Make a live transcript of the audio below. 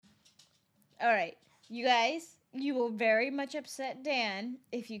All right. You guys, you will very much upset Dan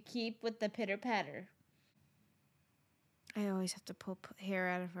if you keep with the pitter patter. I always have to pull hair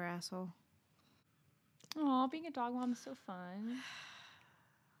out of her asshole. Aw, being a dog mom is so fun.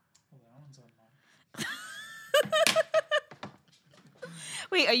 Well, that one's on mine.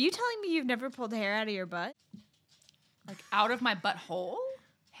 Wait, are you telling me you've never pulled hair out of your butt? Like out of my butthole?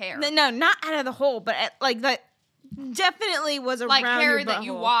 Hair. No, not out of the hole, but like that definitely was around like hair your that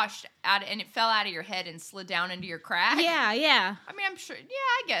you butthole. washed out and it fell out of your head and slid down into your crack. Yeah. I mean, I'm sure. Yeah,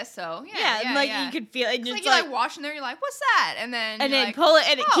 I guess so. Yeah, you could feel it. It's Just like you washing there. You're like, what's that? And then pull it,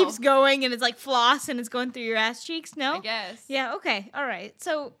 and it oh. keeps going, and it's like floss, and it's going through your ass cheeks. No, I guess. Yeah. Okay. All right.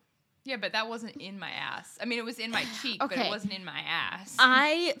 So. Yeah, but that wasn't in my ass. I mean, it was in my cheek, but Okay. it wasn't in my ass.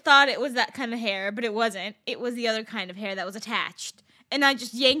 I thought it was that kind of hair, but it wasn't. It was the other kind of hair that was attached, and I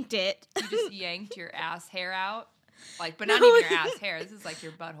just yanked it. You just yanked your ass hair out? Like, but not even your ass hair. This is like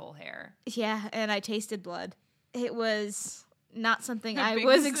your butthole hair. Yeah, and I tasted blood. It was not something How I big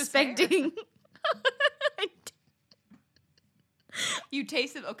was was this hair? expecting. You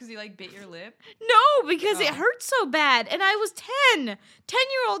tasted because you like bit your lip? No, because it Oh. hurt so bad, and I was 10.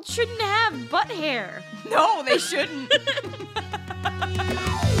 10-year-olds shouldn't have butt hair. No, they shouldn't.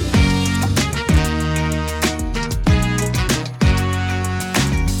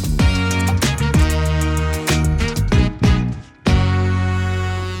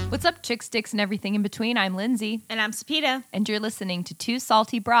 What's up, chick sticks and everything in between? I'm Lindsay, And I'm Sapita. and you're listening to Two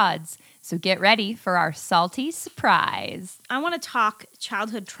Salty Broads. So get ready for our salty surprise. I want to talk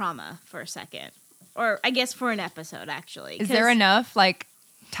childhood trauma for a second. Or I guess for an episode, actually. Is there enough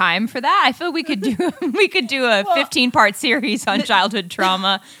time for that? I feel we could do a 15-part series on childhood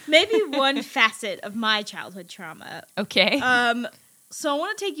trauma. Maybe one facet of my childhood trauma. Okay. So I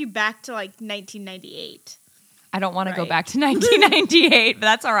want to take you back to 1998. I don't want to go right. back to 1998, but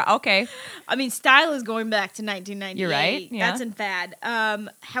that's all right. Okay. I mean, style is going back to 1998. You're right, yeah. That's in fad.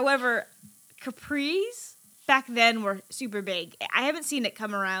 However, capris back then were super big. I haven't seen it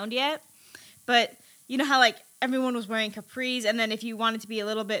come around yet, but you know how everyone was wearing capris, and then if you wanted to be a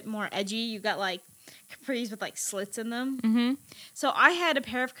little bit more edgy, you got capris with slits in them. Mm-hmm. So I had a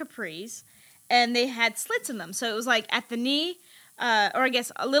pair of capris, and they had slits in them. So it was at the knee, or I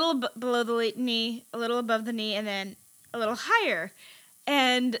guess a little below the knee, a little above the knee, and then a little higher.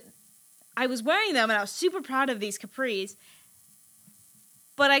 And I was wearing them, and I was super proud of these capris.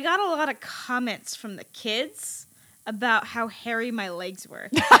 But I got a lot of comments from the kids about how hairy my legs were.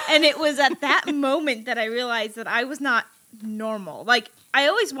 And it was at that moment that I realized that I was not normal. I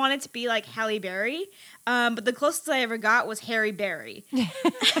always wanted to be like Halle Berry, but the closest I ever got was Harry Berry.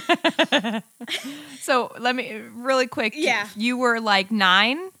 So let me, really quick. Yeah. You were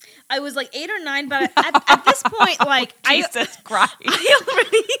 9? I was 8 or 9, but at this point, Jesus Christ.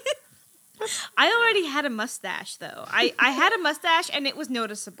 I already had a mustache, though. I had a mustache, and it was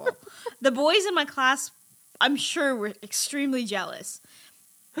noticeable. The boys in my class, I'm sure, were extremely jealous.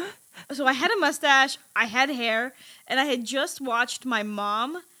 So I had a mustache, I had hair, and I had just watched my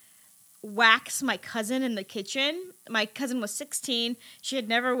mom wax my cousin in the kitchen. My cousin was 16. She had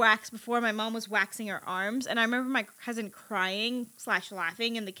never waxed before. My mom was waxing her arms, and I remember my cousin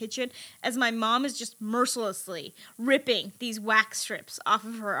crying/laughing in the kitchen as my mom is just mercilessly ripping these wax strips off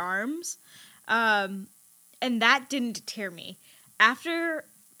of her arms. And that didn't deter me. After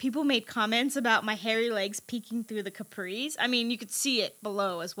people made comments about my hairy legs peeking through the capris, I mean, you could see it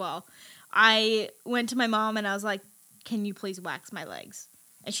below as well. I went to my mom and I was like, "Can you please wax my legs?"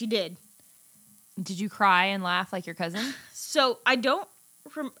 And she did. Did you cry and laugh like your cousin? So I don't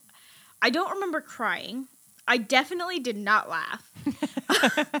remember crying. I definitely did not laugh.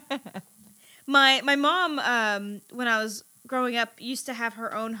 My mom, when I was growing up, used to have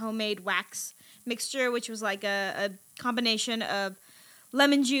her own homemade wax mixture, which was a combination of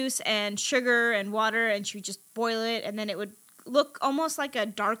lemon juice and sugar and water, and she would just boil it, and then it would look almost like a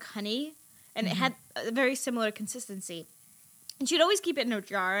dark honey, and it had a very similar consistency. And she'd always keep it in a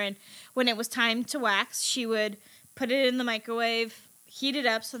jar, and when it was time to wax, she would put it in the microwave, heat it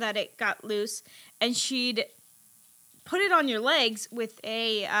up so that it got loose, and she'd put it on your legs with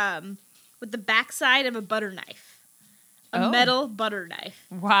the backside of a butter knife. A metal butter knife.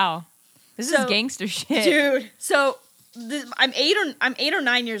 Wow. This is gangster shit. Dude. So I'm 8 or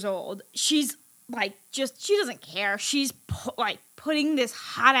 9 years old. She's she doesn't care. She's putting this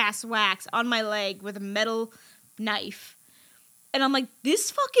hot ass wax on my leg with a metal knife. And I'm like,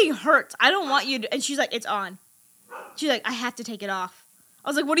 "This fucking hurts. I don't want you to." And she's like, "It's on." She's like, "I have to take it off." I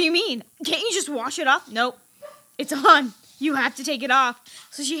was like, "What do you mean? Can't you just wash it off?" "Nope. It's on. You have to take it off."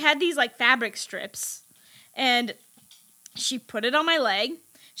 So she had these fabric strips, and she put it on my leg.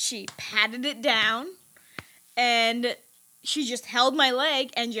 She patted it down, and she just held my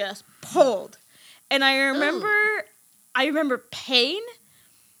leg and just pulled. And I remember pain,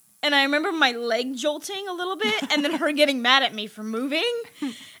 and I remember my leg jolting a little bit, and then her getting mad at me for moving.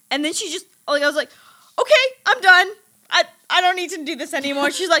 And then she just, like, I was like, okay, I'm done. I don't need to do this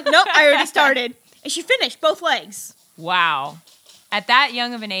anymore. She's like, nope, I already started. And she finished both legs. Wow. At that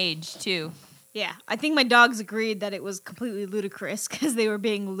young of an age, too. Yeah, I think my dogs agreed that it was completely ludicrous because they were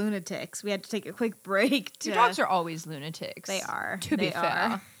being lunatics. We had to take a quick break. Your dogs are always lunatics. They are. To be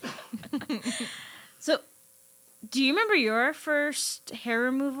fair. So, do you remember your first hair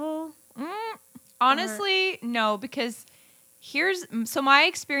removal? Honestly, no, because so my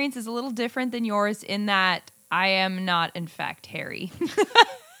experience is a little different than yours in that I am not, in fact, hairy.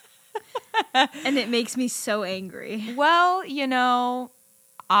 And it makes me so angry. Well,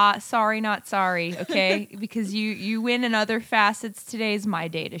 sorry, not sorry, okay? Because you win in other facets. Today's my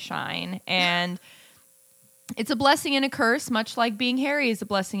day to shine. And it's a blessing and a curse, much like being hairy is a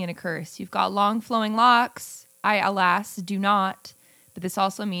blessing and a curse. You've got long flowing locks. I, alas, do not. But this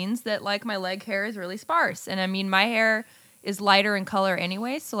also means that, like, my leg hair is really sparse. And, I mean, my hair is lighter in color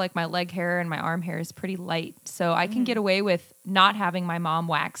anyway, so, like, my leg hair and my arm hair is pretty light. So I can get away with not having my mom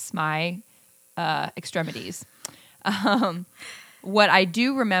wax my extremities. What I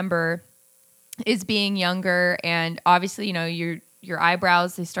do remember is being younger, and obviously, your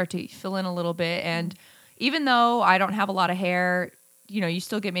eyebrows, they start to fill in a little bit. And even though I don't have a lot of hair, you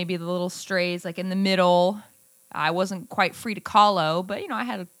still get maybe the little strays, like, in the middle. I wasn't quite free to collo, but, I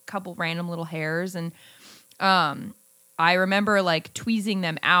had a couple random little hairs. And I remember, like, tweezing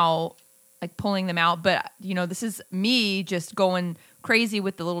them out, like, pulling them out. But, this is me just going crazy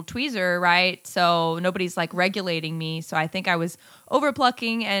with the little tweezer, right? So nobody's, like, regulating me. So I think I was over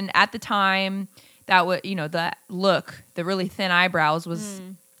plucking. And at the time, that was, that look, the really thin eyebrows was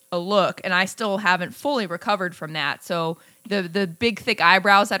a look. And I still haven't fully recovered from that. So the big, thick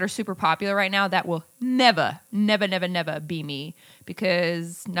eyebrows that are super popular right now, that will never, never, never, never be me.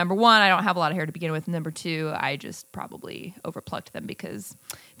 Because, number one, I don't have a lot of hair to begin with. Number two, I just probably overplucked them because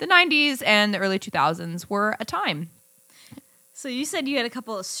the 90s and the early 2000s were a time. So you said you had a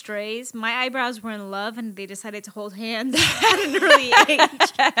couple of strays. My eyebrows were in love, and they decided to hold hands at an early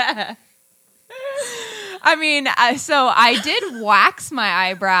age. I mean, so I did wax my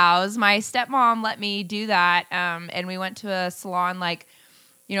eyebrows. My stepmom let me do that, and we went to a salon, like,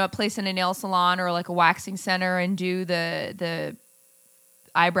 a place in a nail salon or like a waxing center, and do the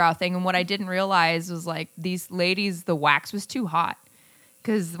eyebrow thing. And what I didn't realize was, like, these ladies, the wax was too hot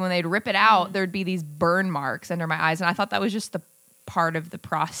because when they'd rip it out, there'd be these burn marks under my eyes, and I thought that was just the part of the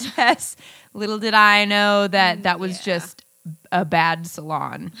process. Little did I know that was just a bad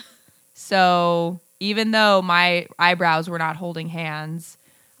salon. So even though my eyebrows were not holding hands,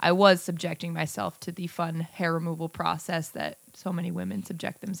 I was subjecting myself to the fun hair removal process that so many women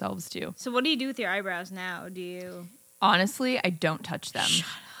subject themselves to. So what do you do with your eyebrows now? Do you... Honestly, I don't touch them.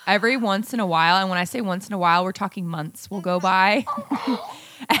 Every once in a while, and when I say once in a while, we're talking months will go by,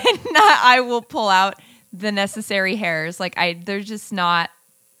 and I will pull out the necessary hairs. Like, they're just not...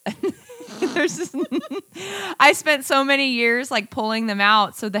 I spent so many years, like, pulling them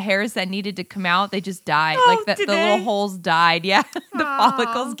out, so the hairs that needed to come out, they just died. Oh, like, the little holes died. Yeah, the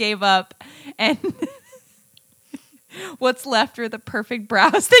follicles gave up, and what's left are the perfect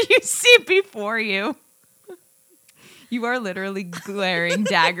brows that you see before you. You are literally glaring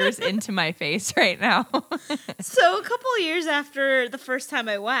daggers into my face right now. So a couple of years after the first time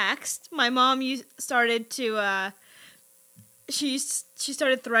I waxed, my mom started to... She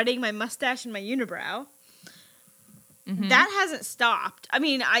started threading my mustache and my unibrow. Mm-hmm. That hasn't stopped. I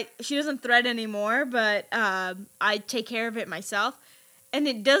mean, she doesn't thread anymore, but I take care of it myself. And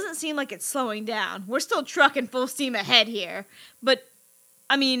it doesn't seem like it's slowing down. We're still trucking full steam ahead here. But,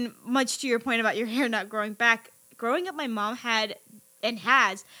 I mean, much to your point about your hair not growing back, growing up my mom had and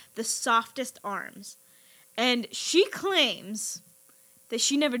has the softest arms. And she claims that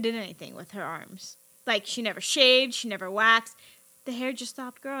she never did anything with her arms. Like, she never shaved, she never waxed. The hair just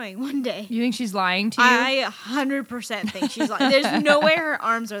stopped growing one day. You think she's lying to you? I 100% think she's lying. There's no way her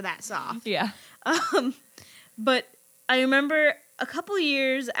arms are that soft. Yeah. But I remember a couple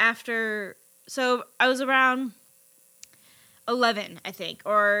years after, so I was around 11, I think,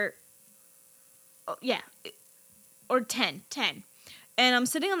 or 10. And I'm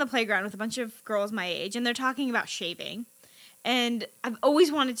sitting on the playground with a bunch of girls my age, and they're talking about shaving. And I've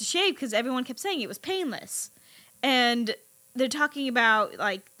always wanted to shave because everyone kept saying it was painless. And they're talking about,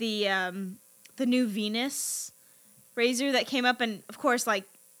 like, the new Venus razor that came up. And, of course, like,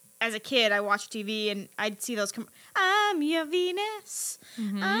 as a kid, I watched TV and I'd see those. I'm your Venus.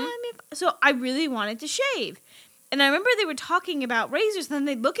 So I really wanted to shave, and I remember they were talking about razors. And then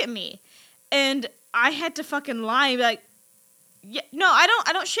they'd look at me, and I had to fucking lie and be like, "Yeah, no, I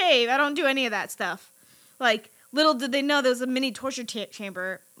don't shave. I don't do any of that stuff." Like, little did they know there was a mini torture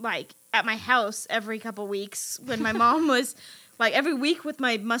chamber like at my house every couple weeks when my mom was like every week with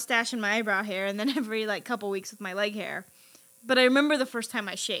my mustache and my eyebrow hair, and then every like couple weeks with my leg hair. But I remember the first time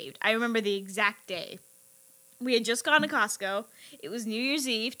I shaved. I remember the exact day. We had just gone to Costco. It was New Year's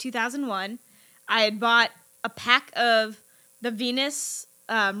Eve, 2001. I had bought a pack of the Venus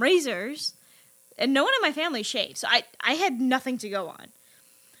razors, and no one in my family shaved, so I had nothing to go on.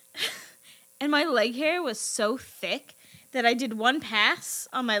 And my leg hair was so thick that I did one pass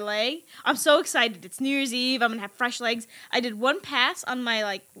on my leg. I'm so excited. It's New Year's Eve. I'm going to have fresh legs. I did one pass on my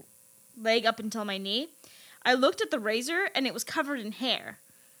like leg up until my knee. I looked at the razor, and it was covered in hair.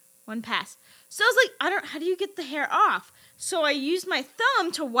 One pass. So I was like, how do you get the hair off? So I used my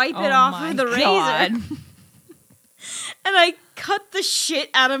thumb to wipe it off of the razor. And I cut the shit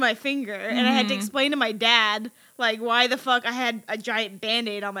out of my finger. And I had to explain to my dad, like, why the fuck I had a giant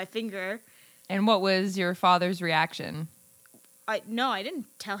Band-Aid on my finger. And what was your father's reaction? No, I didn't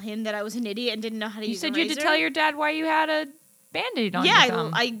tell him that I was an idiot and didn't know how to use a razor. You said you had to tell your dad why you had a Band-Aid on your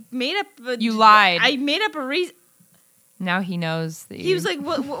thumb. I made up You lied. I made up a reason. Now he knows that He was like,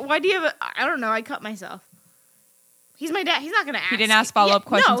 why do you have I don't know, I cut myself. He's my dad. He's not going to ask. He didn't ask follow-up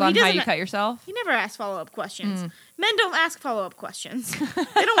questions on how you doesn't- cut yourself? He never asked follow-up questions. Men don't ask follow-up questions.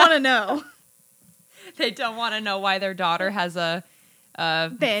 They don't want to know. They don't want to know why their daughter has a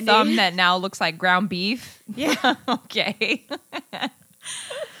Band-Aid. thumb that now looks like ground beef. Yeah. Okay.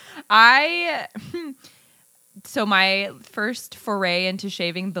 So my first foray into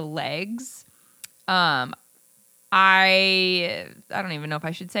shaving the legs, I don't even know if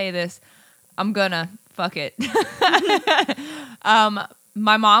I should say this. I'm gonna fuck it.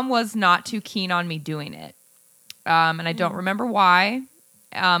 My mom was not too keen on me doing it. And I don't remember why.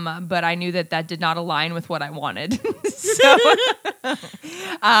 But I knew that did not align with what I wanted. So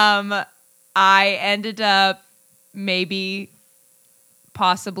I ended up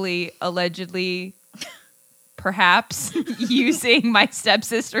possibly, allegedly, perhaps using my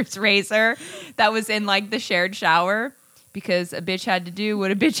stepsister's razor that was in like the shared shower because a bitch had to do what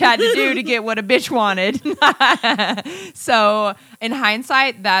a bitch had to do to get what a bitch wanted. So in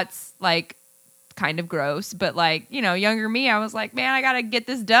hindsight, that's like kind of gross, but like, you know, younger me, I was like, man, I gotta get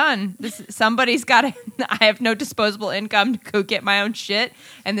this done. Somebody's gotta, I have no disposable income to go get my own shit,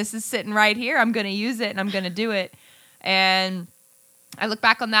 and this is sitting right here. I'm gonna use it and I'm gonna do it. And I look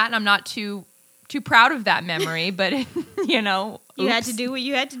back on that and I'm not too proud of that memory, but you know, You had to do what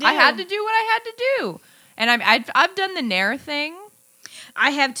you had to do. I had to do what I had to do. And I've done the Nair thing.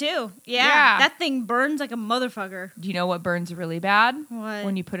 I have too. Yeah. That thing burns like a motherfucker. Do you know what burns really bad? What?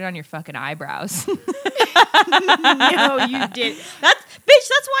 When you put it on your fucking eyebrows. No, you did.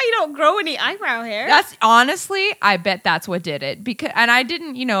 That's why you don't grow any eyebrow hair. That's honestly, I bet that's what did it. And I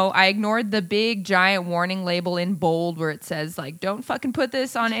didn't, you know, I ignored the big giant warning label in bold where it says like, don't fucking put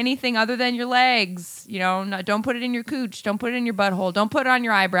this on anything other than your legs. You know, don't put it in your cooch. Don't put it in your butthole. Don't put it on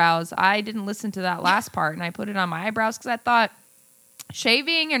your eyebrows. I didn't listen to that last part, and I put it on my eyebrows because I thought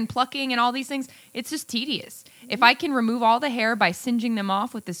shaving and plucking and all these things, it's just tedious. If I can remove all the hair by singeing them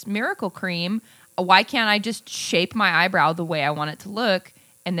off with this miracle cream, why can't I just shape my eyebrow the way I want it to look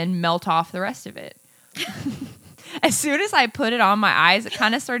and then melt off the rest of it? As soon as I put it on my eyes, it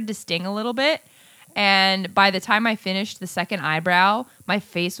kind of started to sting a little bit. And by the time I finished the second eyebrow, my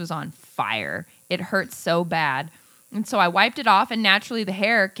face was on fire. It hurt so bad. And so I wiped it off, and naturally the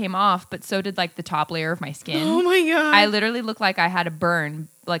hair came off, but so did like the top layer of my skin. Oh my God. I literally looked like I had a burn,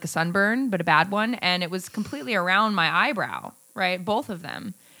 like a sunburn, but a bad one. And it was completely around my eyebrow, right? Both of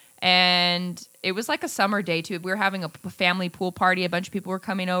them. And it was like a summer day too. We were having a family pool party. A bunch of people were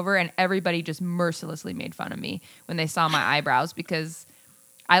coming over, and everybody just mercilessly made fun of me when they saw my eyebrows because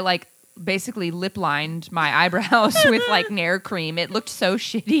I like basically lip lined my eyebrows with like Nair cream. It looked so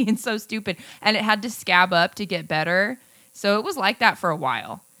shitty and so stupid, and it had to scab up to get better. So it was like that for a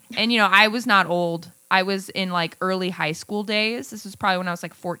while. And you know, I was not old. I was in like early high school days. This was probably when I was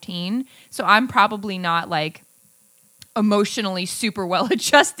like 14. So I'm probably not like emotionally super well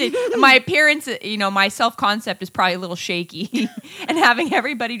adjusted. My appearance, you know, my self-concept is probably a little shaky. And having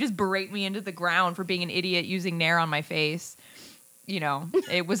everybody just berate me into the ground for being an idiot using Nair on my face, you know,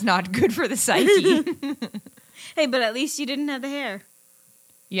 it was not good for the psyche. Hey, but at least you didn't have the hair.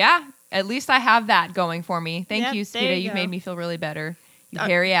 Yeah, at least I have that going for me. Thank Yep, you, there Spita. you You've go. made me feel really better. You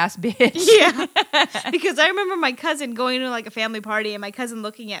hairy ass bitch. Yeah. Because I remember my cousin going to like a family party and my cousin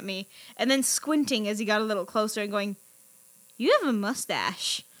looking at me and then squinting as he got a little closer and going, "You have a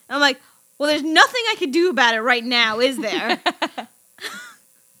mustache." And I'm like, well, there's nothing I could do about it right now, is there?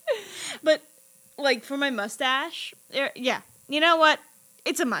 But like for my mustache, yeah. You know what?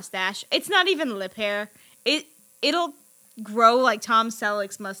 It's a mustache. It's not even lip hair. It'll grow like Tom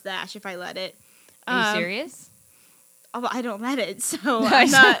Selleck's mustache if I let it. Are you serious? Oh, I don't let it, so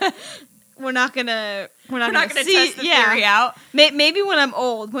I'm not. We're not gonna see, test the theory out. Maybe when I'm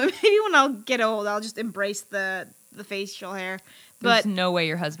old, maybe when I'll get old, I'll just embrace the facial hair. There's But no way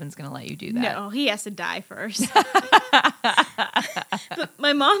your husband's gonna let you do that. no, he has to die first. But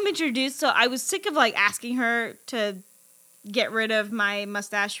my mom introduced, so I was sick of like asking her to get rid of my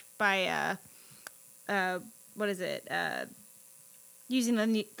mustache by what is it? Using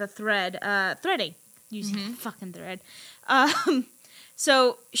the thread, threading. Using the fucking thread.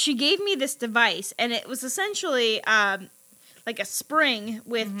 So she gave me this device, and it was essentially like a spring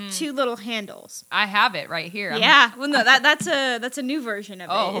with two little handles. I have it right here. Yeah, well, no, that's a new version of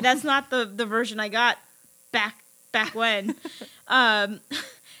Oh. it. That's not the version I got back when. And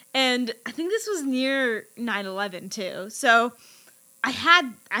I think this was near 9/11 too. So I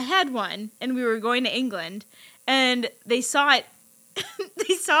had one, and we were going to England, and they saw it.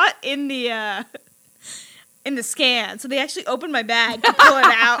 They saw it in the scan, so they actually opened my bag to pull it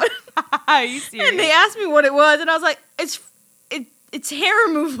out. Are you serious? And they asked me what it was, and I was like, it's hair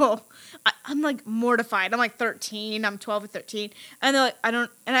removal. I'm like mortified. I'm like 13. I'm 12 or 13, and they're like,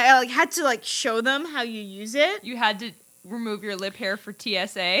 I like had to like show them how you use it. You had to remove your lip hair for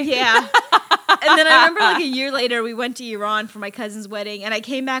TSA. Yeah. And then I remember like a year later, we went to Iran for my cousin's wedding, and I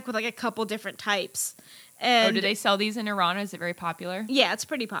came back with like a couple different types. And Do they sell these in Iran? Is it very popular? yeah, it's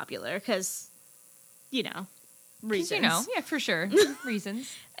pretty popular because, reasons. Yeah, for sure.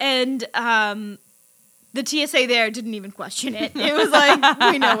 Reasons. And the TSA there didn't even question it. It was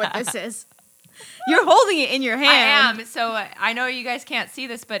like, we know what this is. You're holding it in your hand. I am. So I know you guys can't see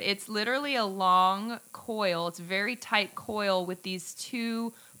this, but it's literally a long coil. It's a very tight coil with these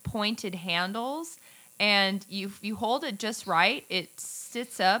two pointed handles. And you hold it just right. It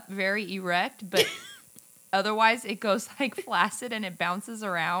sits up very erect, but otherwise it goes like flaccid and it bounces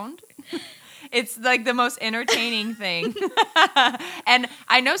around. It's like the most entertaining thing. And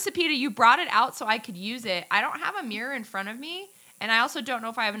I know, Sapita, you brought it out so I could use it. I don't have a mirror in front of me, and I also don't know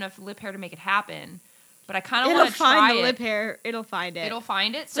if I have enough lip hair to make it happen. But I kind of want to try it. It'll find the lip hair. It'll find it. It'll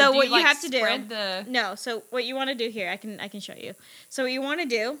find it? So do what you like, have to do... spread the... No, so what you want to do here, I can show you. So what you want to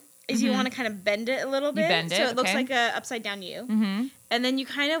do is you want to kind of bend it a little bit. bend it, so it looks okay. like a upside down U. Mm-hmm. And then you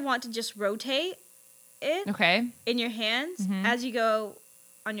kind of want to just rotate it Okay. in your hands as you go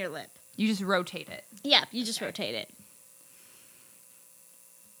on your lip. You just rotate it. Yeah, you just rotate it.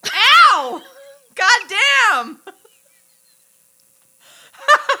 Ow! God damn!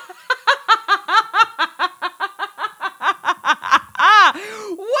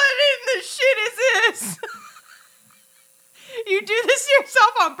 What in the shit is this? You do this to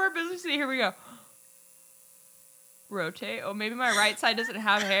yourself on purpose. Let's see, here we go. Rotate. Oh, maybe my right side doesn't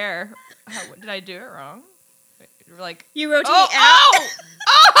have hair. Did I do it wrong? Like, You rotate oh, out.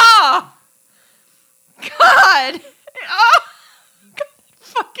 oh! God! Oh! God, it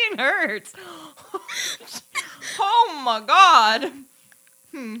fucking hurts. Oh my God.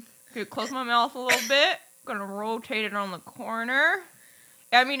 Okay, close my mouth a little bit. Gonna rotate it on the corner.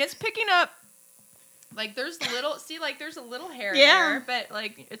 I mean, it's picking up. Like, there's a little hair there, but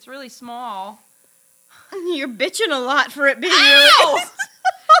like, it's really small. You're bitching a lot for it being Ow! really...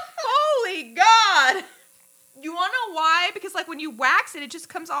 Holy God! You wanna know why? Because like when you wax it, it just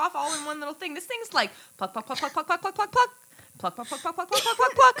comes off all in one little thing. This thing's like pluck, pluck, pluck, pluck, pluck, pluck, pluck, pluck, pluck. Pluck, pluck, pluck, pluck, pluck, pluck, pluck,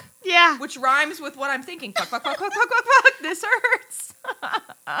 pluck, pluck. Yeah. Which rhymes with what I'm thinking. Pluck, pluck, pluck, pluck, pluck, pluck, pluck. This hurts.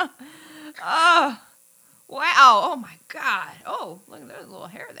 Oh, wow. Oh my God. Oh, look, there's a little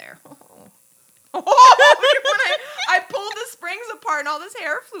hair there. Oh, when I pulled the springs apart and all this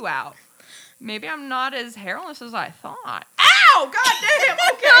hair flew out. Maybe I'm not as hairless as I thought. Ow! God damn!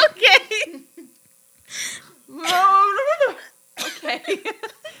 Okay. Okay.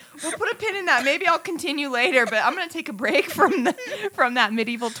 We'll put a pin in that. Maybe I'll continue later, but I'm going to take a break from that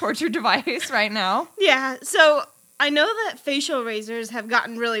medieval torture device right now. Yeah, so I know that facial razors have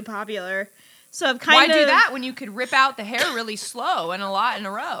gotten really popular. So I've kind Why of... do that when you could rip out the hair really slow and a lot in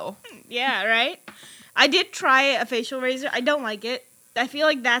a row? Yeah, right? I did try a facial razor. I don't like it. I feel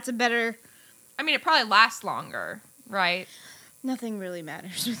like that's a better... I mean, it probably lasts longer, right? Nothing really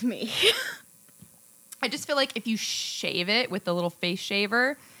matters with me. I just feel like if you shave it with the little face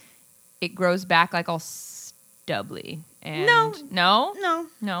shaver, it grows back like all doubly. And No. No?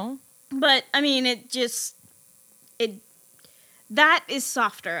 No. But I mean, that is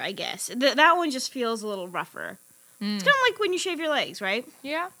softer, I guess. That one just feels a little rougher. It's kind of like when you shave your legs, right?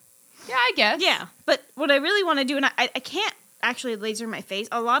 Yeah. Yeah, I guess. Yeah. But what I really want to do, and I can't actually laser my face.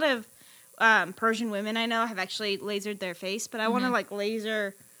 A lot of Persian women I know have actually lasered their face, but I want to like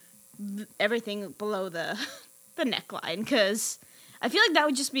laser everything below the neckline, because I feel like that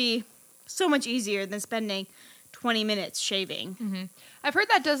would just be so much easier than spending 20 minutes shaving. I've heard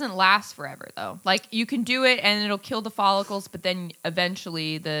that doesn't last forever, though. Like, you can do it and it'll kill the follicles, but then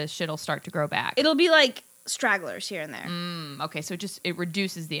eventually the shit'll start to grow back. It'll be like stragglers here and there. Okay, so it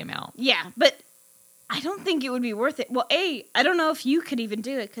reduces the amount. Yeah, but I don't think it would be worth it. Well, I don't know if you could even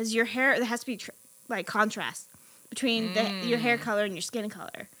do it, because your hair, there has to be like contrast between your hair color and your skin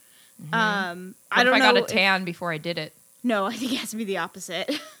color. I don't know. I got a tan before I did it. No, I think it has to be the opposite.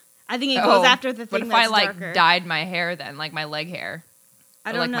 I think it goes after the thing What if that's I darker. dyed my hair then, like my leg hair? I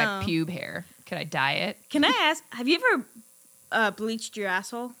Or don't like know. my pube hair. Could I dye it? Can I ask, have you ever bleached your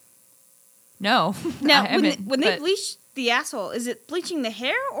asshole? No. Now, I when haven't, they but bleach the asshole, is it bleaching the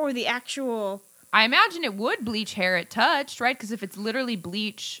hair or the actual, I imagine it would bleach hair it touched, right? Because if it's literally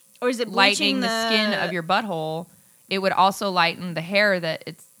bleach or is it lightening bleaching the skin of your butthole, it would also lighten the hair that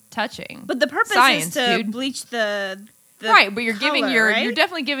it's touching. But the purpose Science, is to dude. bleach the right, but you're giving color, right? you're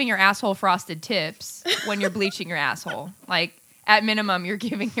definitely giving your asshole frosted tips when you're bleaching your asshole. Like, at minimum, you're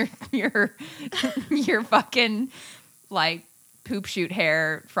giving your fucking like poop shoot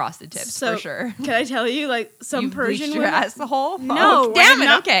hair frosted tips So, for sure. Can I tell you, like, some You Persian bleached your women? asshole? No, Oh, I damn did it.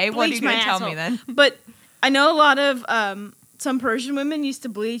 not Okay, what are you bleach going my to tell me asshole. then? But I know a lot of some Persian women used to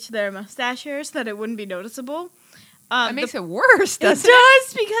bleach their mustache hair so that it wouldn't be noticeable. That makes it worse, It doesn't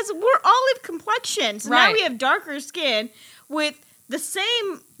does, because we're olive complexion. So now Right. we have darker skin with the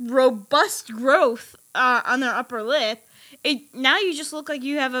same robust growth on their upper lip. Now you just look like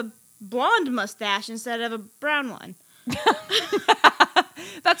you have a blonde mustache instead of a brown one.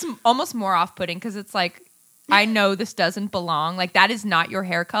 That's almost more off-putting because it's like, I know this doesn't belong. Like, that is not your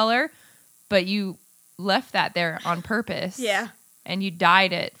hair color, but you left that there on purpose. Yeah. And you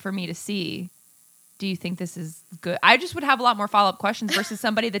dyed it for me to see. Do you think this is good? I just would have a lot more follow-up questions versus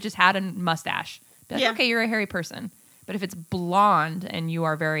somebody that just had a mustache. Be like, Yeah. okay, you're a hairy person. But if it's blonde and you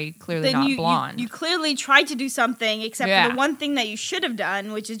are very clearly Then not blonde. you clearly tried to do something except Yeah. for the one thing that you should have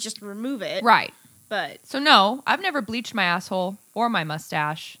done, which is just remove it. Right. But So no, I've never bleached my asshole or my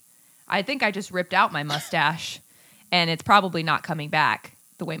mustache. I think I just ripped out my mustache, and it's probably not coming back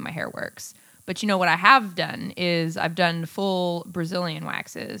the way my hair works. But you know what I have done is I've done full Brazilian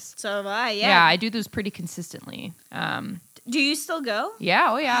waxes. so have I, Yeah, I do those pretty consistently. Do you still go?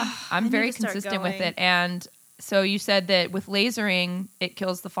 Yeah, oh yeah. I'm need very to start consistent with going. it. And so you said that with lasering, it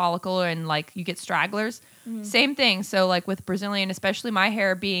kills the follicle and like you get stragglers. Mm-hmm. Same thing. So like with Brazilian, especially my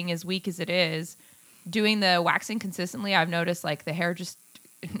hair being as weak as it is, doing the waxing consistently, I've noticed like the hair just,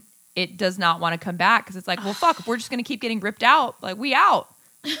 it does not want to come back because it's like, well, fuck, if we're just going to keep getting ripped out, like we out.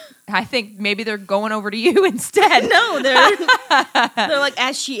 I think maybe they're going over to you instead. No, they're like,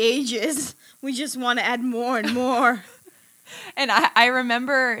 as she ages, we just want to add more and more. And I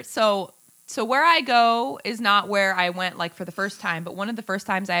remember, so where I go is not where I went like for the first time, but one of the first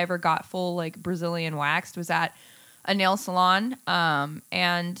times I ever got full like Brazilian waxed was at a nail salon.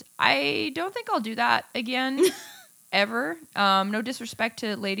 And I don't think I'll do that again ever. No disrespect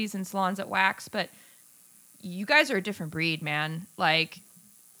to ladies in salons that wax, but you guys are a different breed, man. Like,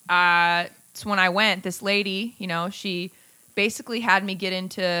 so when I went, this lady, you know, she basically had me get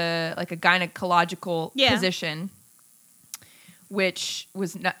into like a gynecological Yeah. position, which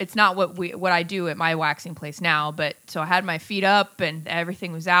was not, it's not what I do at my waxing place now. But so I had my feet up and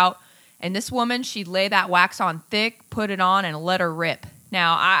everything was out. And this woman, she'd lay that wax on thick, put it on, and let her rip.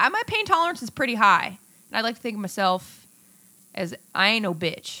 Now, my pain tolerance is pretty high. And I like to think of myself as I ain't no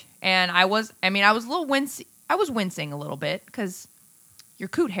bitch. And I was a little wincing a little bit because your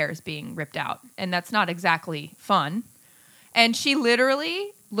coot hair is being ripped out. And that's not exactly fun. And she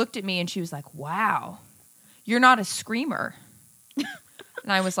literally looked at me and she was like, wow, you're not a screamer.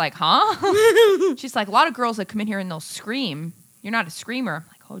 And I was like, huh? She's like, a lot of girls that come in here and they'll scream. You're not a screamer. I'm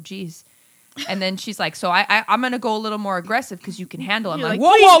like, oh, geez. And then she's like, so I'm going to go a little more aggressive because you can handle it. I'm You're like, like,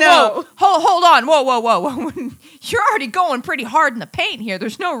 whoa, "Please whoa, no." whoa. Hold on. Whoa. You're already going pretty hard in the paint here.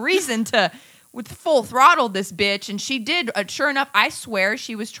 There's no reason to with full throttle this bitch. And she did. Sure enough, I swear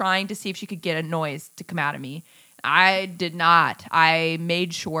she was trying to see if she could get a noise to come out of me. I did not. I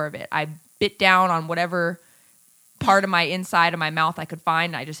made sure of it. I bit down on whatever part of my inside of my mouth I could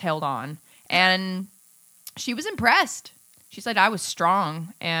find. And I just held on. And she was impressed. She said I was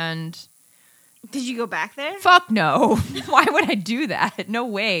strong. And Did you go back there? Fuck no. Why would I do that? No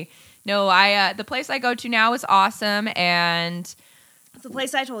way. No, the place I go to now is awesome, and It's the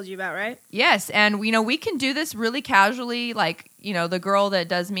place I told you about, right? yes, and we can do this really casually. Like, the girl that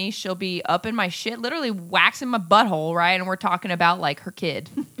does me, she'll be up in my shit, literally waxing my butthole, right? And we're talking about like her kid,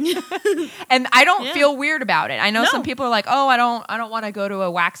 and I don't feel weird about it. I know some people are like, "Oh, I don't want to go to a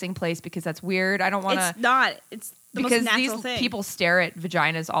waxing place because that's weird. I don't want to." It's not. It's the Because most these natural thing. people stare at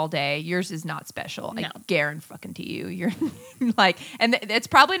vaginas all day. Yours is not special. No. I guarantee you. You're like, and it's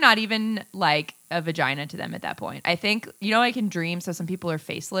probably not even like a vagina to them at that point. I think, I can dream. So some people are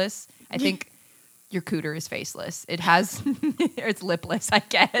faceless. I think your cooter is faceless. It has, or it's lipless, I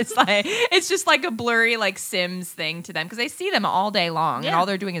guess. Like, it's just like a blurry, like Sims thing to them because they see them all day long and all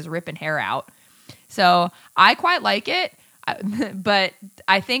they're doing is ripping hair out. So I quite like it. But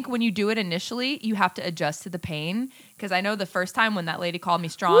I think when you do it initially, you have to adjust to the pain. Because I know the first time when that lady called me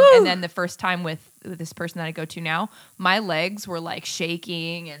strong, and then the first time with this person that I go to now, my legs were like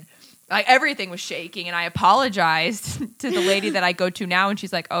shaking and like everything was shaking. And I apologized to the lady that I go to now, and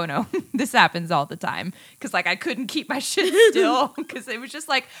she's like, "Oh no, this happens all the time." Because like I couldn't keep my shit still because it was just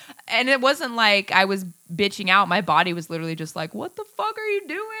like, and it wasn't like I was bitching out. My body was literally just like, "What the fuck are you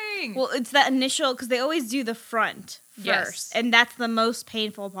doing?" Well, it's that initial, because they always do the front first. Yes. And that's the most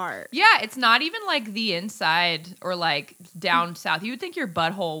painful part. Yeah, it's not even like the inside or like down south. You would think your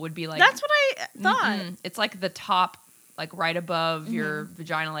butthole would be like... That's what I thought. It's like the top, like right above your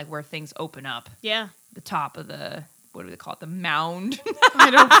vagina, like where things open up. Yeah. The top of the... What do they call it? The mound.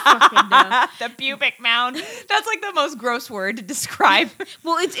 I don't fucking know. The pubic mound. That's like the most gross word to describe.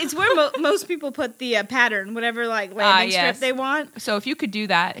 Well, it's where most people put the pattern, whatever like landing strip they want. So if you could do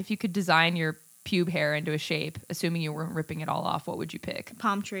that, if you could design your pube hair into a shape, assuming you weren't ripping it all off, what would you pick?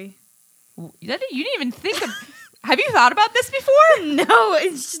 Palm tree. You didn't even think of... Have you thought about this before? No,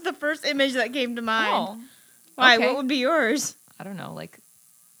 it's just the first image that came to mind. Oh. Why? Okay. What would be yours? I don't know, like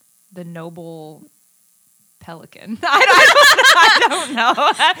the noble pelican. I don't know.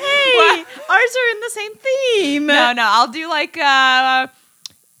 Hey, ours are in the same theme. No, I'll do like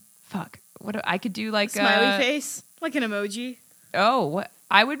fuck. What I could do like Smiley face, like an emoji. Oh,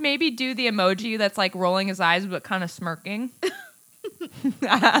 I would maybe do the emoji that's like rolling his eyes but kind of smirking.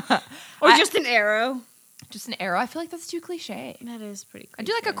 Or just an arrow. Just an arrow. I feel like that's too cliche. That is pretty cliche. I'd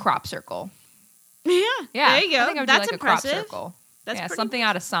do like a crop circle. Yeah, Yeah, there you go. I think I would That's do like impressive. a crop circle. That's yeah, pretty something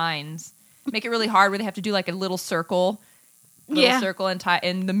out of signs. Make it really hard where they have to do like a little circle. Circle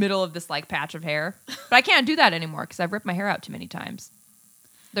in the middle of this like patch of hair. But I can't do that anymore because I've ripped my hair out too many times.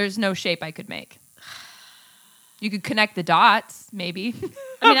 There's no shape I could make. You could connect the dots, maybe.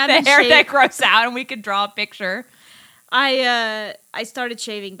 I mean, the hair that grows out, and we could draw a picture. I started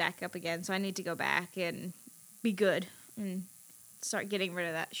shaving back up again, so I need to go back and be good and start getting rid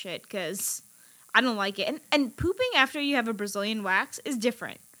of that shit because I don't like it. And pooping after you have a Brazilian wax is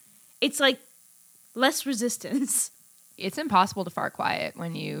different. It's like less resistance. It's impossible to fart quiet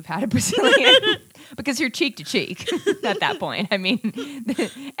when you've had a Brazilian because you're cheek to cheek at that point. I mean,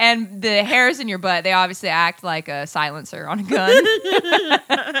 and the hairs in your butt, they obviously act like a silencer on a gun.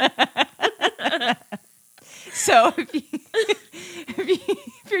 So if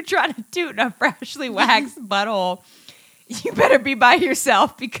you're trying to toot in a freshly waxed butthole, you better be by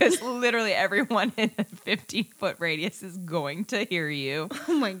yourself because literally everyone in a 15-foot radius is going to hear you.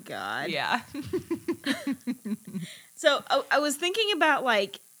 Oh my God. Yeah. So I was thinking about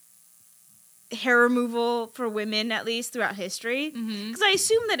like hair removal for women, at least throughout history, because I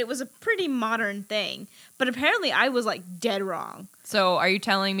assumed that it was a pretty modern thing, but apparently I was like dead wrong. So are you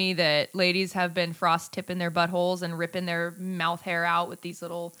telling me that ladies have been frost tipping their buttholes and ripping their mouth hair out with these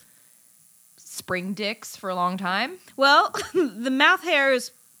little spring dicks for a long time? Well, the mouth hair is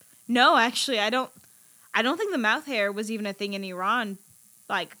actually I don't think the mouth hair was even a thing in Iran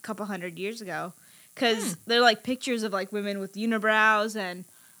like a couple hundred years ago. Because they're like pictures of like women with unibrows and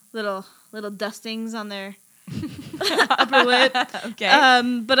little dustings on their upper lip.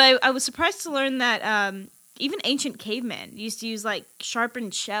 Okay. But I was surprised to learn that even ancient cavemen used to use like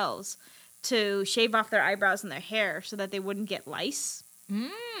sharpened shells to shave off their eyebrows and their hair so that they wouldn't get lice.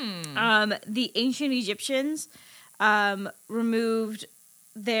 The ancient Egyptians removed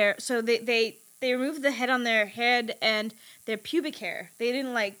they removed the head on their head and their pubic hair. They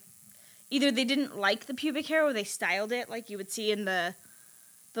didn't like. Either they didn't like the pubic hair or they styled it like you would see in the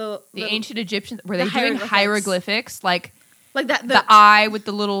ancient Egyptians, were they doing hieroglyphics. hieroglyphics? Like that the eye with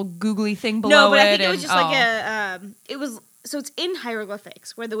the little googly thing below it? No, but I think it was just like so it's in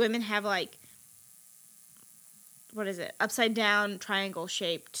hieroglyphics where the women have like, what is it? Upside down triangle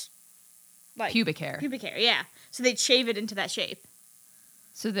shaped like pubic hair. Pubic hair, yeah. So they'd shave it into that shape.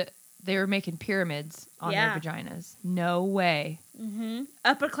 So they were making pyramids on their vaginas. No way.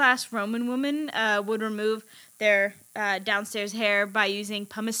 Upper class Roman women would remove their downstairs hair by using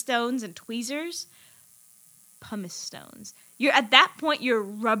pumice stones and tweezers. Pumice stones. At that point, you're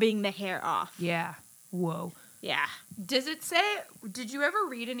rubbing the hair off. Yeah. Whoa. Yeah. Does it say? Did you ever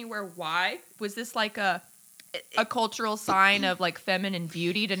read anywhere why? Was this like a cultural sign of like feminine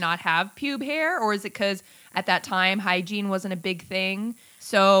beauty to not have pube hair, or is it because at that time hygiene wasn't a big thing?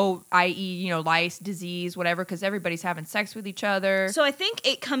 So, i.e., lice, disease, whatever, because everybody's having sex with each other. So I think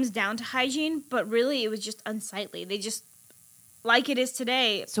it comes down to hygiene, but really it was just unsightly. They just, like it is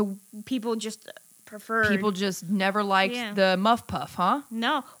today, So people just preferred. people just never liked the muff puff, huh?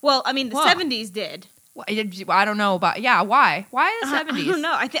 No. Well, I mean, the 70s did. I don't know about, why? Why the 70s? I don't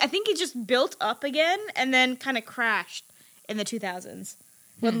know. I think it just built up again and then kind of crashed in the 2000s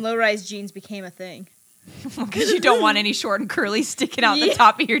when low-rise jeans became a thing. Because you don't want any short and curly sticking out the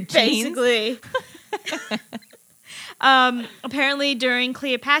top of your jeans. Basically. Apparently, during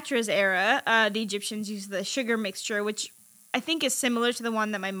Cleopatra's era, the Egyptians used the sugar mixture, which I think is similar to the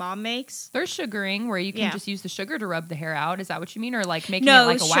one that my mom makes. There's sugaring where you can just use the sugar to rub the hair out. Is that what you mean? Or like making No, it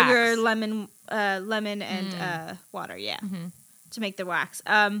like a sugar, wax? lemon, and water, to make the wax.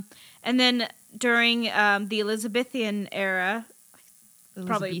 And then during the Elizabethan era,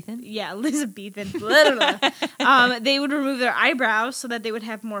 Elizabethan? Elizabethan, they would remove their eyebrows so that they would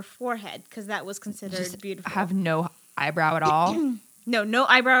have more forehead because that was considered Just beautiful. have no eyebrow at all? No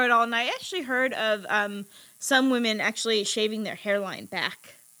eyebrow at all. And I actually heard of some women actually shaving their hairline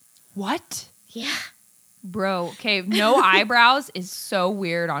back. What? Yeah. Bro, okay, no eyebrows is so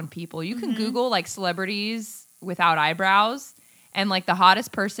weird on people. You can Google like celebrities without eyebrows, and like the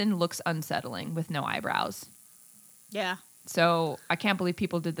hottest person looks unsettling with no eyebrows. Yeah. So I can't believe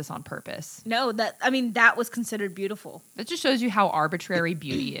people did this on purpose. No, that was considered beautiful. That just shows you how arbitrary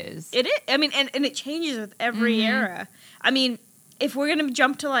beauty is. It is. I mean, and it changes with every era. I mean, if we're going to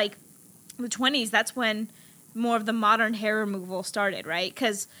jump to like the 20s, that's when more of the modern hair removal started, right?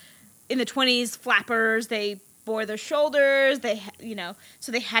 Because in the 20s, flappers, they bore their shoulders,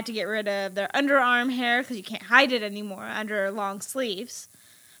 so they had to get rid of their underarm hair because you can't hide it anymore under long sleeves.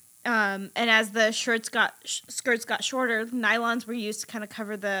 And as the skirts got shorter, nylons were used to kind of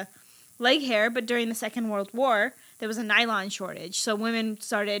cover the leg hair. But during the Second World War, there was a nylon shortage, so women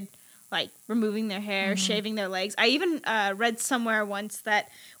started like removing their hair, shaving their legs. I even read somewhere once that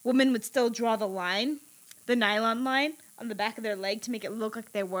women would still draw the nylon line on the back of their leg to make it look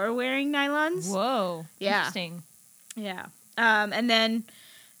like they were wearing nylons. Whoa, Yeah. interesting. Yeah. And then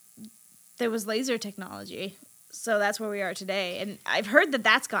there was laser technology. So that's where we are today. And I've heard that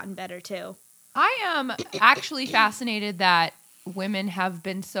that's gotten better too. I am actually fascinated that women have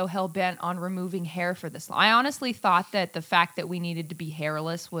been so hell-bent on removing hair for this long. I honestly thought that the fact that we needed to be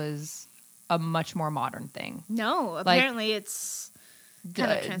hairless was a much more modern thing. No, apparently it's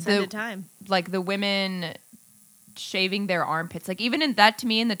kind of transcended time. Like the women shaving their armpits. Like even in that, to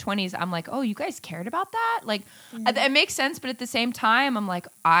me in the 20s, I'm like, oh, you guys cared about that? Like it makes sense, but at the same time, I'm like,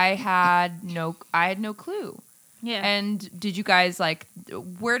 I had no clue. Yeah. And did you guys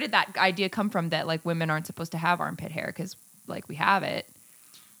where did that idea come from that like women aren't supposed to have armpit hair? Because like we have it.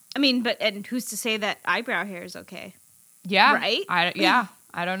 I mean, and who's to say that eyebrow hair is okay? Yeah. Right? I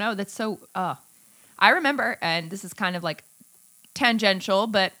don't know. That's so, I remember, and this is kind of like tangential,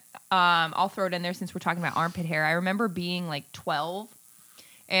 but I'll throw it in there since we're talking about armpit hair. I remember being like 12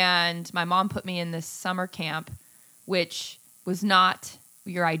 and my mom put me in this summer camp, which was not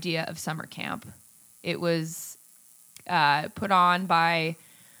your idea of summer camp. It was put on by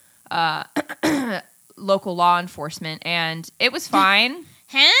local law enforcement, and it was fine.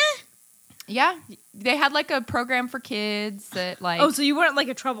 Huh? Yeah. They had like a program for kids that like... Oh, so you weren't like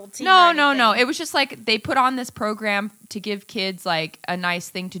a troubled teen? No. It was just like they put on this program to give kids like a nice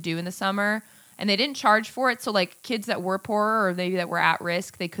thing to do in the summer, and they didn't charge for it. So like kids that were poor or maybe that were at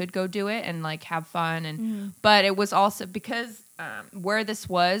risk, they could go do it and like have fun. And but it was also because where this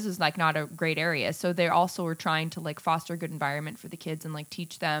was like not a great area, so they also were trying to like foster a good environment for the kids and like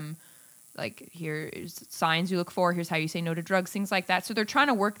teach them like here's signs you look for, here's how you say no to drugs, things like that. So they're trying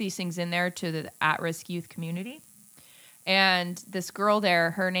to work these things in there to the at-risk youth community. And this girl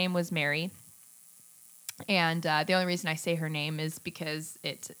there, her name was Mary. And the only reason I say her name is because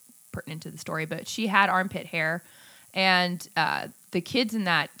it's pertinent to the story, but she had armpit hair. And the kids in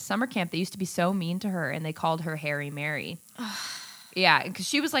that summer camp, they used to be so mean to her, and they called her Hairy Mary. Yeah, because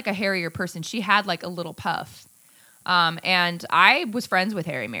she was like a hairier person. She had like a little puff. And I was friends with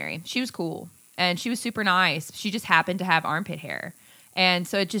Hairy Mary. She was cool and she was super nice. She just happened to have armpit hair. And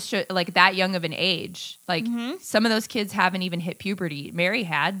so it just showed, like, that young of an age. Like, some of those kids haven't even hit puberty. Mary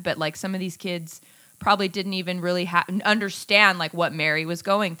had, but, like, some of these kids probably didn't even really understand, like, what Mary was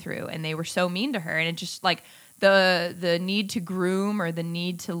going through. And they were so mean to her. And it just, like, the need to groom or the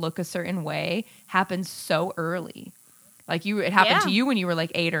need to look a certain way happens so early. Like, it happened to you when you were,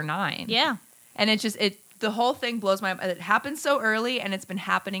 like, 8 or 9. Yeah. And it just, the whole thing blows my mind. It happened so early, and it's been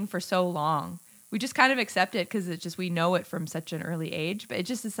happening for so long. We just kind of accept it because it's just, we know it from such an early age, but it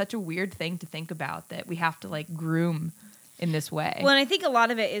just is such a weird thing to think about that we have to, like, groom in this way. Well, and I think a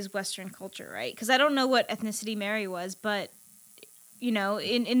lot of it is Western culture, right? Because I don't know what ethnicity Mary was, but, you know,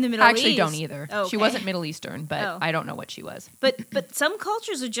 in the Middle East. I actually don't either. Oh, She okay. wasn't Middle Eastern, but I don't know what she was. But some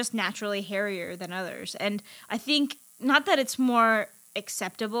cultures are just naturally hairier than others. And I think, not that it's more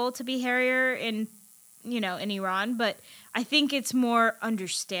acceptable to be hairier in, you know, in Iran, but I think it's more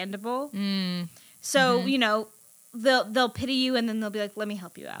understandable. So, you know, they'll pity you and then they'll be like, let me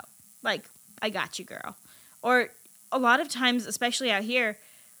help you out. Like, I got you, girl. Or a lot of times, especially out here,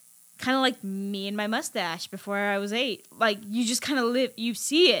 kind of like me and my mustache before I was 8. Like, you just kind of you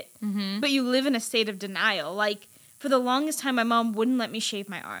see it, but you live in a state of denial. Like, for the longest time, my mom wouldn't let me shave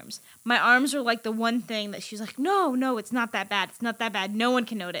my arms. My arms are like the one thing that she's like, no, it's not that bad. It's not that bad. No one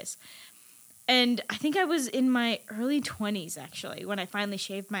can notice. And I think I was in my early 20s, actually, when I finally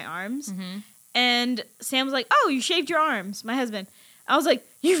shaved my arms. And Sam was like, oh, you shaved your arms, my husband. I was like,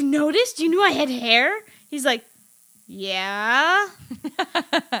 you've noticed? You knew I had hair? He's like, yeah.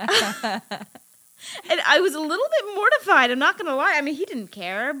 And I was a little bit mortified. I'm not going to lie. I mean, he didn't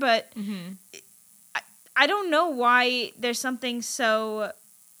care, but I don't know why there's something so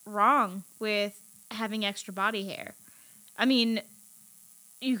wrong with having extra body hair. I mean,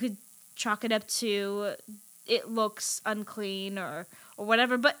 you could chalk it up to it looks unclean or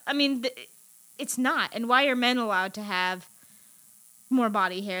whatever, but I mean, it's not. And why are men allowed to have more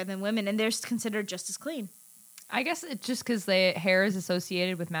body hair than women, and they're considered just as clean? I guess it's just because the hair is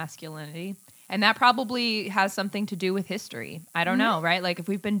associated with masculinity. And that probably has something to do with history. I don't know, right? Like, if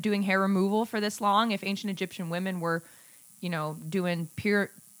we've been doing hair removal for this long, if ancient Egyptian women were, you know, doing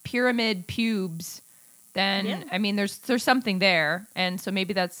pyramid pubes, then, I mean, there's something there. And so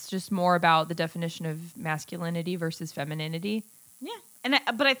maybe that's just more about the definition of masculinity versus femininity. Yeah.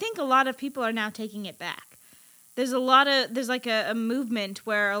 But I think a lot of people are now taking it back. There's like a movement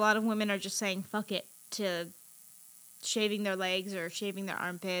where a lot of women are just saying, fuck it, to shaving their legs or shaving their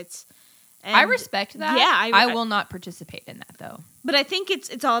armpits. And I respect that. Yeah, I will not participate in that, though. But I think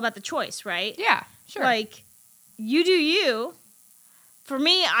it's all about the choice, right? Yeah, sure. Like, you do you. For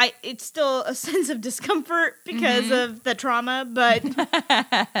me, it's still a sense of discomfort because of the trauma, but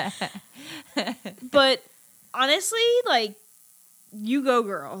but honestly, like, you go,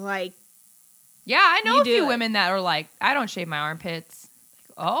 girl. Like, yeah, I know you a few do it. women that are like, I don't shave my armpits.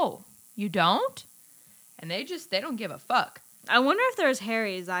 Like, oh, you don't? And they don't give a fuck. I wonder if they're as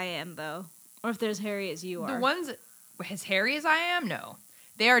hairy as I am, though. Or if they're as hairy as you are. The ones as hairy as I am, no.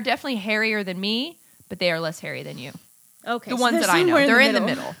 They are definitely hairier than me, but they are less hairy than you. Okay. The so ones they're that I know. somewhere They're in the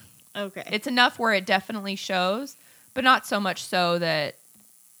middle. Okay. It's enough where it definitely shows, but not so much so that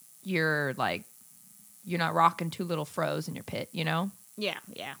you're not rocking 2 little froze in your pit, you know? Yeah.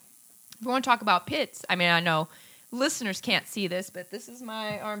 If we want to talk about pits, I mean, I know listeners can't see this, but this is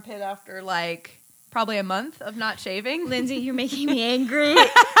my armpit after, like, probably a month of not shaving. Lindsay, you're making me angry.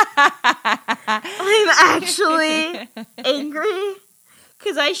 I'm actually angry.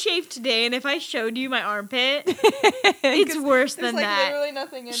 Because I shaved today, and if I showed you my armpit, it's worse than There's, like, that. literally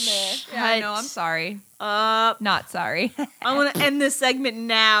nothing in there. Yeah, I know. I'm sorry. Not sorry. I want to end this segment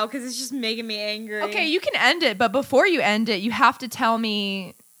now, because it's just making me angry. Okay, you can end it, but before you end it, you have to tell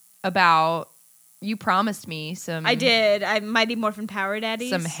me about... You promised me some... I did. Mighty Morphin Power Daddies.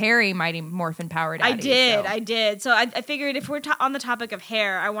 Some hairy Mighty Morphin Power Daddies. I did. So I figured if we're on the topic of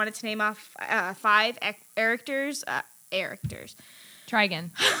hair, I wanted to name off 5 characters. Try again.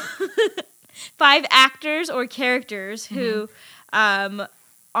 5 actors or characters who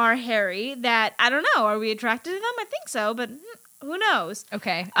are hairy that, I don't know, are we attracted to them? I think so, but who knows?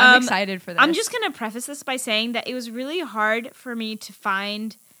 Okay, I'm excited for this. I'm just going to preface this by saying that it was really hard for me to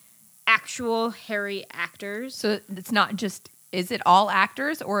find actual hairy actors. So it's not just... Is it all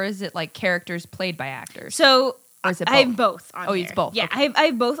actors, or is it like characters played by actors? So or is it I have both on here. Oh, it's both. Yeah, Okay. I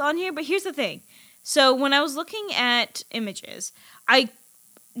have both on here, but here's the thing. So when I was looking at images, I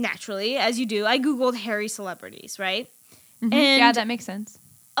naturally, as you do, I Googled hairy celebrities, right? Mhm. And Yeah, that makes sense.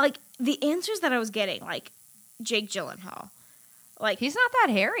 like the answers that I was getting, like Jake Gyllenhaal, like He's not that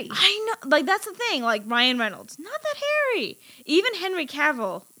hairy. I know, like that's the thing, like Ryan Reynolds, not that hairy. Even Henry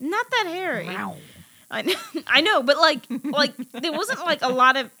Cavill, not that hairy. Wow. I know, but like there wasn't like a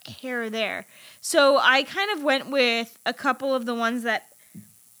lot of hair there. So I kind of went with a couple of the ones that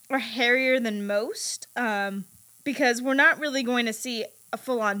are hairier than most, because we're not really going to see a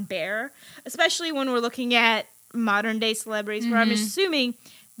full-on bear, especially when we're looking at modern day celebrities, where I'm assuming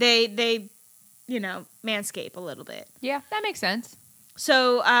they manscape a little bit. Yeah, that makes sense.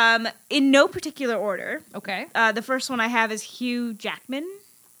 So in no particular order, Okay. the first one I have is Hugh Jackman.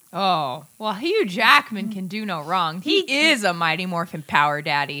 Oh, well, Hugh Jackman can do no wrong. He is a Mighty Morphin Power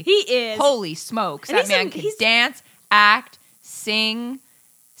Daddy. He is. Holy smokes. And That man can dance, act, sing,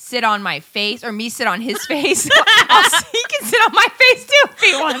 sit on my face, or me sit on his face. He can sit on my face too if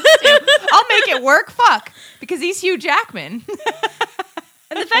he wants to. I'll make it work. Fuck. Because he's Hugh Jackman.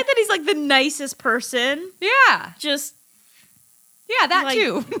 And the fact that he's like the nicest person, Yeah. just Yeah, that like,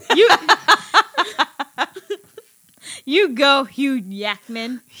 too. you go, Hugh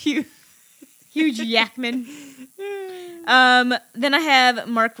Jackman. Hugh. Hugh Jackman. Then I have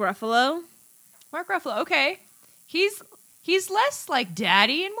Mark Ruffalo. Mark Ruffalo. Okay. He's less like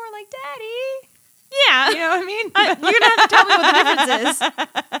daddy and more like daddy. Yeah. You know what I mean? You're going to have to tell me what the difference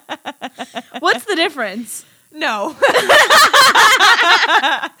is. What's the difference? No.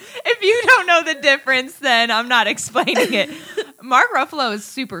 If you don't know the difference, then I'm not explaining it. Mark Ruffalo is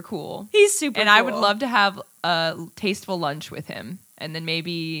super cool. He's super And cool. I would love to have a tasteful lunch with him and then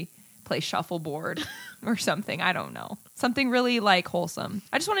maybe play shuffleboard or something. I don't know. Something really like wholesome.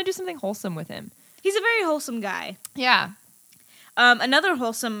 I just want to do something wholesome with him. He's a very wholesome guy. Yeah. Another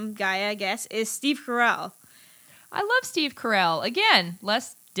wholesome guy, I guess, is Steve Carell. I love Steve Carell. Again,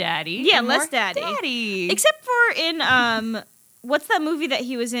 less daddy. Yeah, and less more daddy. Daddy. Except for in, what's that movie that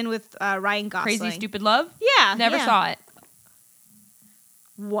he was in with Ryan Gosling? Crazy Stupid Love? Yeah. Never yeah. saw it.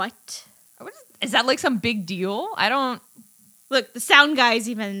 What? Is that like some big deal? I don't... Look, the sound guy's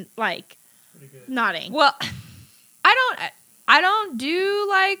even, like, Pretty good. nodding. Well, I don't do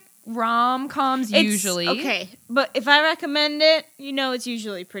like rom-coms usually. Okay, but if I recommend it, it's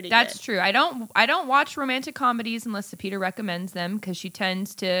usually pretty That's good. true. I don't watch romantic comedies unless Sapita recommends them because she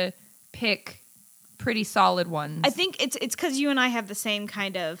tends to pick pretty solid ones. I think it's because you and I have the same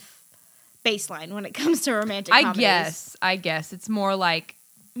kind of baseline when it comes to romantic comedies. I guess. It's more like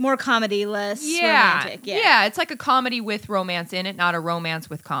More comedy, less romantic. Yeah, it's like a comedy with romance in it, not a romance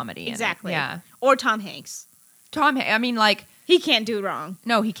with comedy in it. Exactly. Yeah. Or Tom Hanks. He He can't do wrong.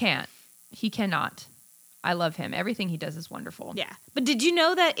 no, he can't. He cannot. I love him. Everything he does is wonderful. Yeah. But did you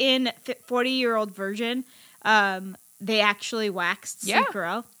know that in 40-Year-Old Virgin, they actually waxed Steve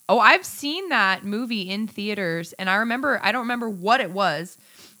Carell? Oh, I've seen that movie in theaters, and I don't remember what it was,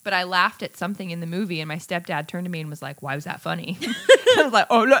 but I laughed at something in the movie, and my stepdad turned to me and was like, "Why was that funny?" I was like,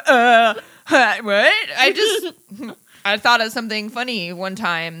 what? I thought of something funny one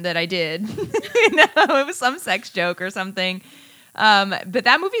time that I did. It was some sex joke or something. But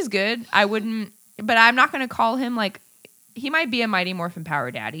that movie's good. But I'm not going to call him like, he might be a Mighty Morphin Power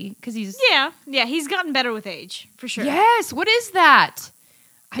Daddy because he's... Yeah, he's gotten better with age, for sure. Yes, what is that?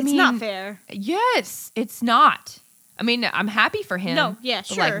 It's not fair. Yes, it's not. I mean, I'm happy for him. No, yeah, but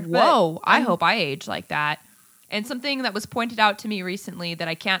sure. like, whoa, I hope I age like that. And something that was pointed out to me recently that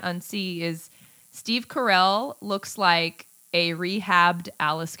I can't unsee is Steve Carell looks like a rehabbed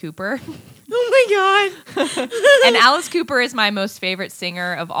Alice Cooper. Oh my God. And Alice Cooper is my most favorite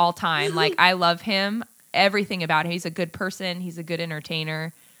singer of all time. Like, I love him. Everything about him. He's a good person. He's a good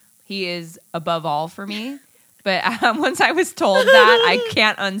entertainer. He is above all for me. But once I was told that, I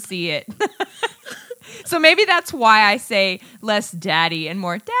can't unsee it. So maybe that's why I say less daddy and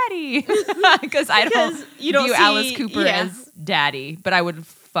more daddy. Because I don't view Alice Cooper as daddy. But I would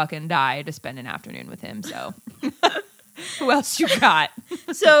fucking die to spend an afternoon with him. So who else you got?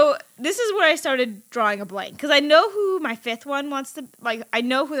 So this is where I started drawing a blank. Because I know who my fifth one wants to... Like, I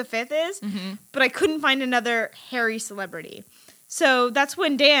know who the fifth is. Mm-hmm. But I couldn't find another hairy celebrity. So that's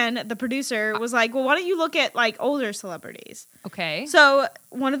when Dan, the producer, was like, well, why don't you look at, like, older celebrities? Okay. So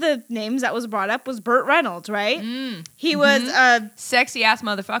one of the names that was brought up was Burt Reynolds, right? He was sexy-ass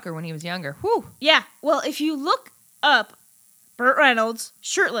motherfucker when he was younger. Whew. Yeah. Well, if you look up Burt Reynolds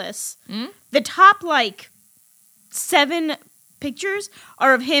shirtless, the top, like, 7 pictures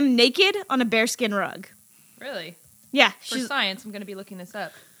are of him naked on a bearskin rug. Really? Yeah. For science, I'm going to be looking this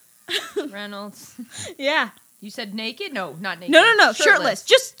up. Reynolds. Yeah. You said naked? No, not naked. No. Shirtless.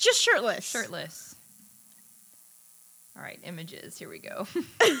 Just shirtless. Shirtless. All right, images. Here we go.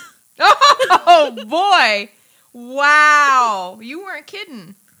 Oh, boy. Wow. You weren't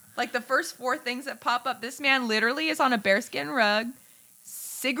kidding. Like the first 4 things that pop up, this man literally is on a bearskin rug,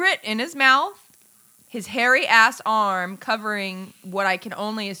 cigarette in his mouth, his hairy ass arm covering what I can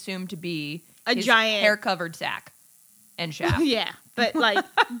only assume to be a giant hair covered sack and shaft. Yeah, but like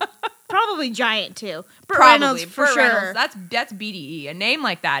probably giant too. Burt Probably Reynolds for Burt sure. Reynolds, that's BDE. A name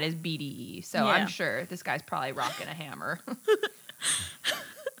like that is BDE. So Yeah. I'm sure this guy's probably rocking a hammer.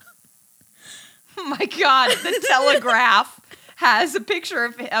 Oh my God, the Telegraph has a picture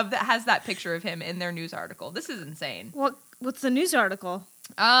has that picture of him in their news article. This is insane. What's the news article?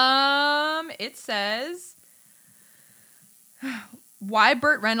 It says why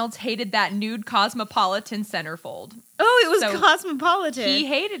Burt Reynolds hated that nude Cosmopolitan centerfold. Oh, it was So, Cosmopolitan. He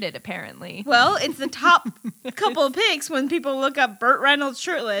hated it apparently. Well, it's the top couple of picks when people look up Burt Reynolds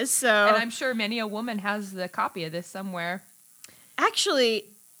shirtless. So, And I'm sure many a woman has the copy of this somewhere. actually,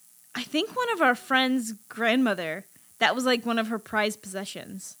 I think one of our friends' grandmother, that was like one of her prized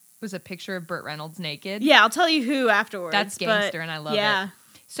possessions. It was a picture of Burt Reynolds naked. Yeah, I'll tell you who afterwards. That's but gangster, and I love yeah. it.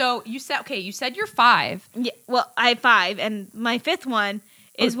 So you said you're 5. Yeah. Well, I have 5, and my 5th one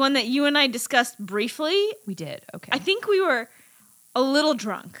is one that you and I discussed briefly. We did. Okay. I think we were a little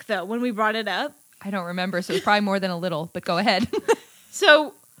drunk though when we brought it up. I don't remember, so it's probably more than a little, but go ahead.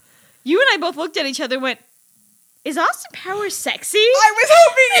 So you and I both looked at each other and went, "Is Austin Powers sexy?" I was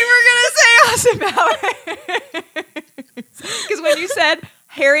hoping you were going to say Austin Powers. Because when you said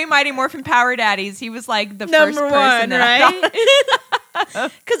Harry Mighty Morphin Power Daddies, he was like the first Number person one, that I right?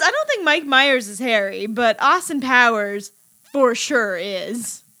 thought. Because I don't think Mike Myers is Harry, but Austin Powers for sure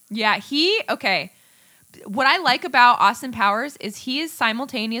is. Yeah, okay. What I like about Austin Powers is he is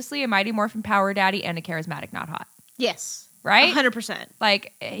simultaneously a Mighty Morphin Power Daddy and a charismatic not hot. Yes. Right? 100%.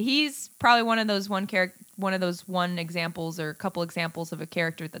 Like he's probably one of those one examples or a couple examples of a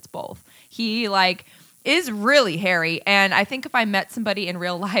character that's both. He like is really hairy, and I think if I met somebody in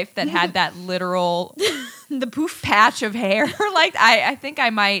real life that had that literal The poof. patch of hair, like I think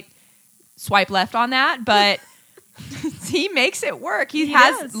I might swipe left on that, but he makes it work. He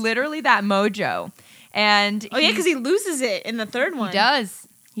has does. literally that mojo. And Oh, yeah, because he loses it in the third one.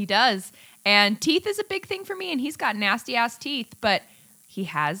 He does. And teeth is a big thing for me, and he's got nasty ass teeth, but he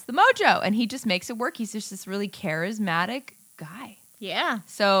has the mojo, and he just makes it work. He's just this really charismatic guy. Yeah.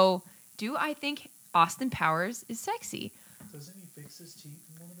 So, do I think Austin Powers is sexy? Doesn't he fix his teeth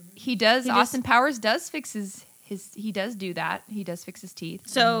in one of the movies? He does. He just- Austin Powers does fix his he does do that. He does fix his teeth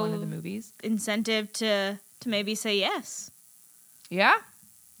So- in one of the movies. Incentive to maybe say yes. Yeah.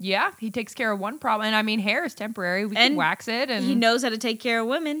 Yeah, he takes care of one problem. And I mean, hair is temporary. We can And wax it. And He knows how to take care of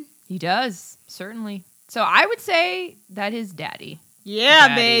women. he does, certainly. So I would say that is daddy. Yeah,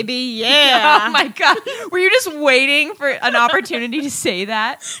 Daddy. baby. Yeah. Oh my God. Were you just waiting for an opportunity to say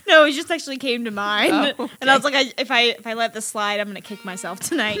that? No, it just actually came to mind. Oh, okay. And I was like, if I let this slide, I'm going to kick myself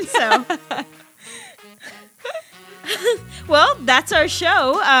tonight. So, well, that's our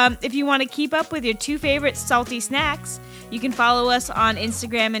show. If you want to keep up with your 2 favorite salty snacks, you can follow us on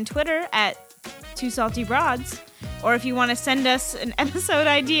Instagram and Twitter at 2 Salty Broads. Or if you want to send us an episode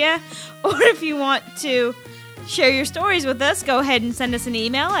idea, or if you want to share your stories with us, go ahead and send us an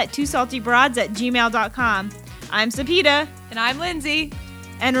email at 2saltybroads@gmail.com. I'm Sapita. And I'm Lindsay.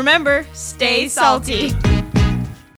 And remember, stay salty.